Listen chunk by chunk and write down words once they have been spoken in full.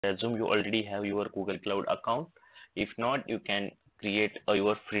assume you already have your Google Cloud account. If not, you can create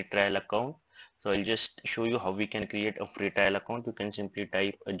your free trial account. So I'll just show you how we can create a free trial account. You can simply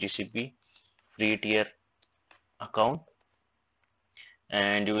type a GCP free tier account,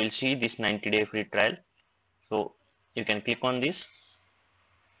 and you will see this 90-day free trial. So you can click on this,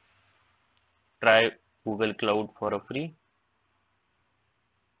 try Google Cloud for a free.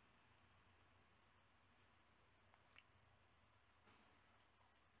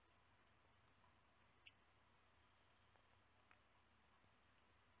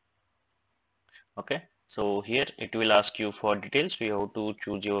 Okay, so here it will ask you for details. You have to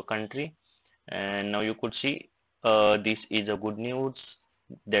choose your country, and now you could see this is a good news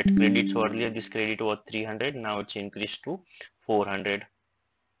that credits earlier this credit was 300, now it's increased to 400.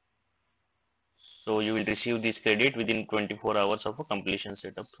 So you will receive this credit within 24 hours of a completion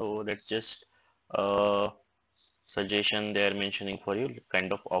setup. So that's just a suggestion they are mentioning for you,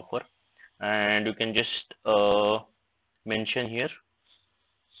 kind of offer. And you can just mention here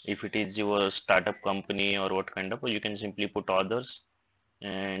if it is your startup company or what kind of, or you can simply put others,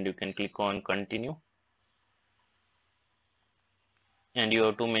 and you can click on continue, and you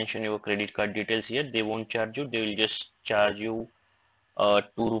have to mention your credit card details here. They won't charge you, they will just charge you 2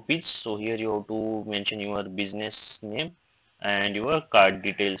 rupees. So here you have to mention your business name and your card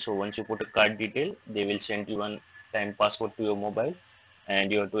details. So once you put a card detail, they will send you one time password to your mobile,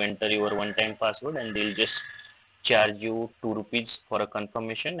 and you have to enter your one time password, and they'll just charge you 2 rupees for a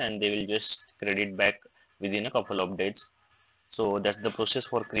confirmation, and they will just credit back within a couple of days. So that's the process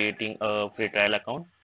for creating a free trial account.